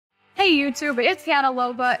Hey YouTube, it's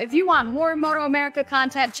Cantaloupa. If you want more MotoAmerica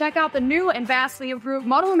content, check out the new and vastly improved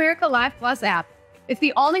MotoAmerica Live Plus app. It's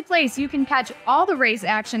the only place you can catch all the race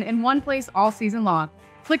action in one place all season long.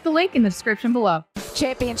 Click the link in the description below.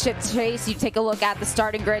 Championship chase, you take a look at the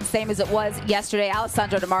starting grid, same as it was yesterday.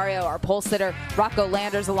 Alessandro Di Mario, our pole sitter, Rocco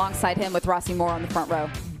Landers alongside him with Rossi Moore on the front row.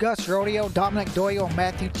 Gus Rodeo, Dominic Doyle,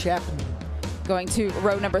 Matthew Chapman. Going to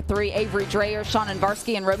row number 3, Avery Dreyer, Sean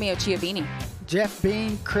Varsky, and Romeo Chiavini. Jeff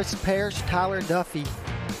Bean, Chris Parrish, Tyler Duffy.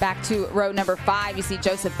 Back to row number 5, you see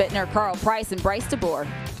Joseph Bittner, Carl Price, and Bryce DeBoer.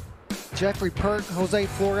 Jeffrey Perk, Jose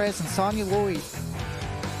Flores, and Sonia Lloyd.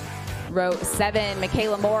 Row 7,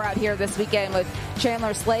 Michaela Moore out here this weekend with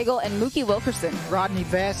Chandler Slagle and Mookie Wilkerson. Rodney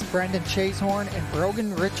Vest, Brendan Chasehorn, and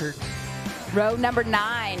Brogan Richards. Row number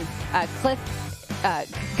 9, Cliff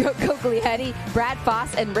Goglietti, Brad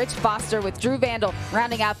Foss, and Rich Foster with Drew Vandal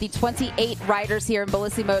rounding out the 28 riders here in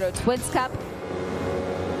BellissiMoto Twins Cup.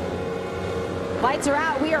 Lights are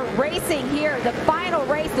out. We are racing here. The final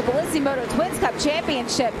race, the BellissiMoto Twins Cup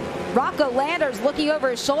Championship. Rocco Landers looking over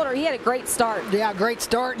his shoulder. He had a great start. Yeah, great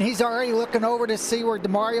start, and he's already looking over to see where Di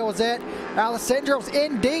Mario is at. Alessandro's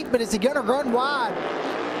in deep, but is he going to run wide?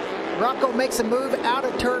 Rocco makes a move out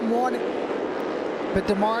of turn 1, but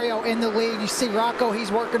Di Mario in the lead. You see Rocco,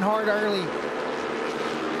 he's working hard early.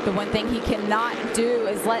 The one thing he cannot do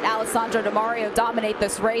is let Alessandro Di Mario dominate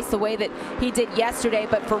this race the way that he did yesterday.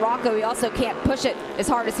 But for Rocco, he also can't push it as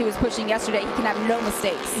hard as he was pushing yesterday. He can have no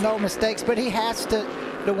mistakes. No mistakes, but he has to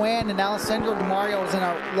win, and Alessandro Di Mario is in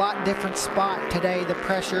a lot different spot today. The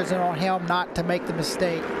pressure isn't on him not to make the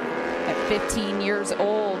mistake. At 15 years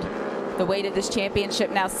old, the weight of this championship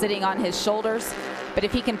now sitting on his shoulders. But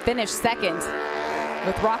if he can finish second,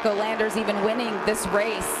 with Rocco Landers even winning this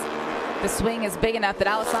race, the swing is big enough that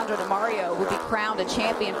Alessandro Di Mario will be crowned a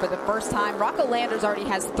champion for the first time. Rocco Landers already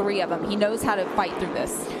has 3 of them. He knows how to fight through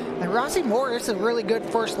this. And Rossi Moore, this is a really good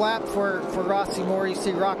first lap for Rossi Moore. You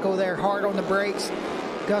see Rocco there hard on the brakes.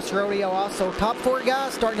 Gus Rodeo also. Top 4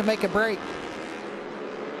 guys starting to make a break.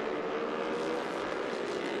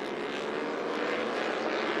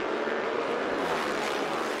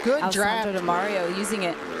 Good draft. Alessandro Di Mario using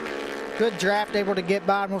it. Good draft, able to get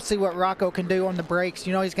by, and we'll see what Rocco can do on the brakes.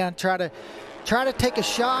 You know he's going to try to take a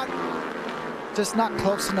shot, just not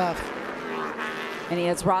close enough. And he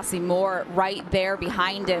has Rossi Moore right there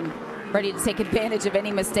behind him, ready to take advantage of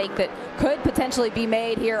any mistake that could potentially be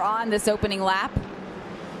made here on this opening lap.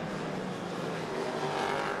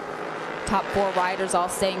 Top 4 riders all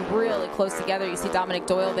staying really close together. You see Dominic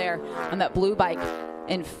Doyle there on that blue bike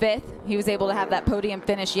in 5th. He was able to have that podium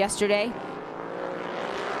finish yesterday.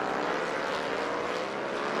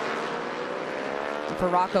 For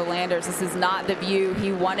Rocco Landers, this is not the view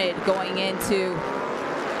he wanted going into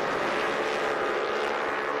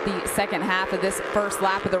the second half of this first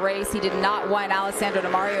lap of the race. He did not want Alessandro Di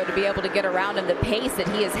Mario to be able to get around him. The pace that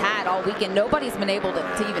he has had all weekend, nobody's been able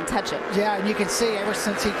to even touch it. Yeah, and you can see ever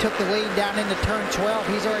since he took the lead down into turn 12,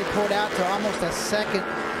 he's already pulled out to almost a second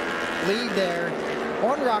lead there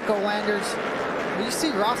on Rocco Landers. You see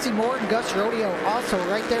Rossi Moore and Gus Rodeo also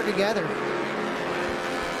right there together.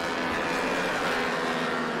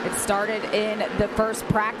 It started in the first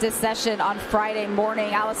practice session on Friday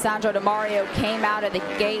morning. Alessandro Di Mario came out of the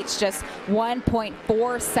gates just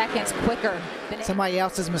 1.4 seconds quicker than somebody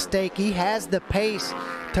else's mistake. He has the pace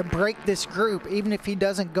to break this group, even if he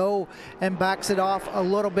doesn't go and backs it off a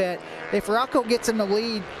little bit. If Rocco gets in the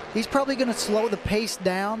lead, he's probably going to slow the pace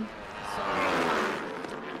down.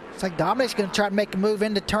 It's like Dominic's going to try to make a move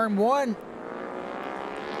into turn 1.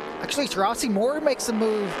 Actually, it's Rossi Moore who makes a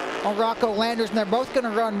move on Rocco Landers, and they're both going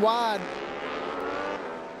to run wide.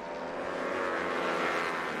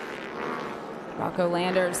 Rocco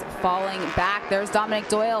Landers falling back. There's Dominic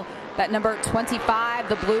Doyle, that number 25,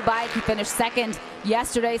 the blue bike. He finished second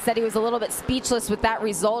yesterday, said he was a little bit speechless with that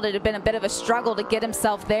result. It had been a bit of a struggle to get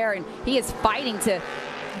himself there, and he is fighting to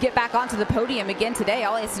get back onto the podium again today.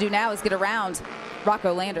 All he has to do now is get around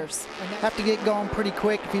Rocco Landers. Have to get going pretty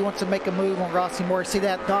quick if he wants to make a move on Rossi Moore. See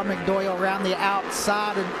that Dominic Doyle around the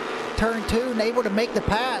outside and turn 2 and able to make the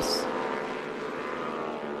pass.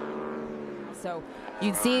 So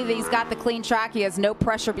you see that he's got the clean track. He has no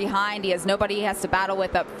pressure behind. He has nobody he has to battle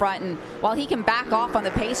with up front. And while he can back off on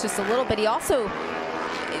the pace just a little bit, he also,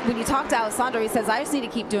 when you talk to Alessandro, he says, I just need to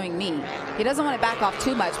keep doing me. He doesn't want to back off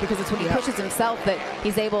too much because it's when he pushes himself that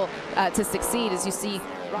he's able to succeed. As you see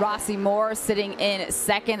Rossi Moore sitting in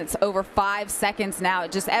second. It's over 5 seconds now.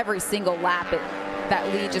 Just every single lap, that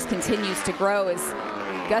lead just continues to grow as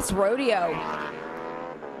Gus Rodeo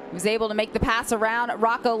was able to make the pass around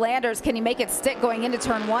Rocco Landers. Can he make it stick going into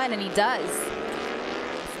turn 1? And he does.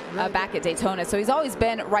 back at Daytona. So he's always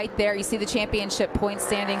been right there. You see the championship point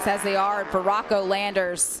standings as they are for Rocco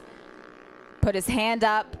Landers. Put his hand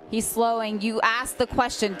up. He's slowing. You asked the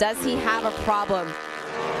question, does he have a problem,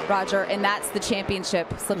 Roger? And that's the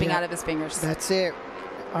championship slipping out of his fingers. That's it.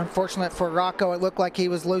 Unfortunate for Rocco. It looked like he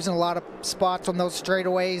was losing a lot of spots on those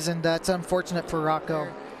straightaways, and that's unfortunate for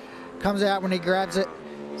Rocco. Comes out when he grabs it.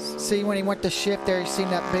 See, when he went to shift there, you seen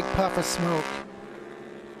that big puff of smoke.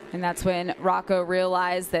 And that's when Rocco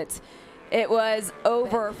realized that it was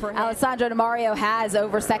over for him. Alessandro Di Mario has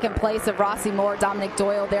over second place of Rossi Moore. Dominic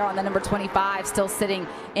Doyle there on the number 25, still sitting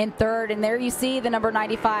in third. And there you see the number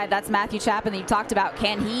 95. That's Matthew Chapin that you talked about.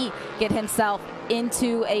 Can he get himself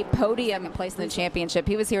into a podium place in the championship?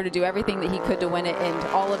 He was here to do everything that he could to win it, and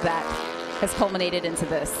all of that has culminated into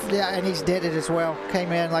this. Yeah, and he's did it as well.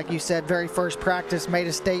 Came in, like you said, very first practice, made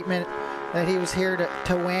a statement that he was here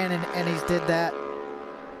to win, and he's did that.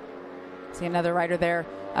 See another rider there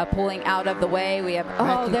pulling out of the way. We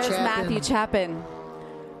have, there's Matthew Chapin.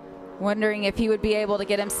 Wondering if he would be able to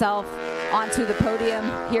get himself onto the podium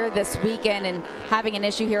here this weekend, and having an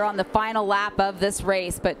issue here on the final lap of this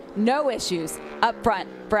race, but no issues up front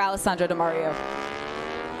for Alessandro Di Mario.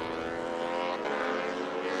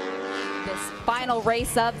 This final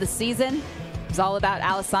race of the season is all about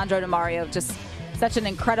Alessandro Di Mario. Just such an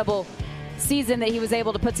incredible season that he was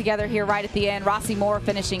able to put together here right at the end. Rossi Moore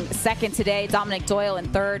finishing second today, Dominic Doyle in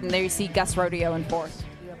third, and there you see Gus Rodeo in fourth.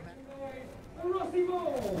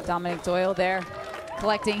 Dominic Doyle there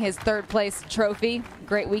collecting his third place trophy.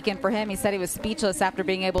 Great weekend for him. He said he was speechless after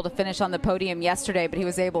being able to finish on the podium yesterday, but he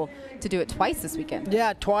was able to do it twice this weekend.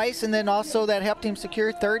 Yeah, twice, and then also that helped him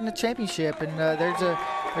secure third in the championship. And there's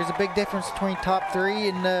a big difference between top three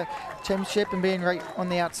and the championship and being right on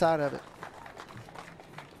the outside of it.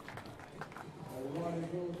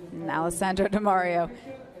 And Alessandro Di Mario,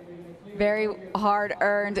 very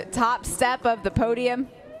hard-earned top step of the podium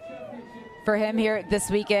for him here this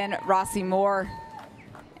weekend. Rossi Moore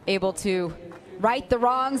able to right the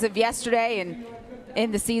wrongs of yesterday and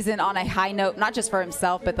end the season on a high note, not just for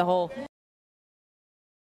himself, but the whole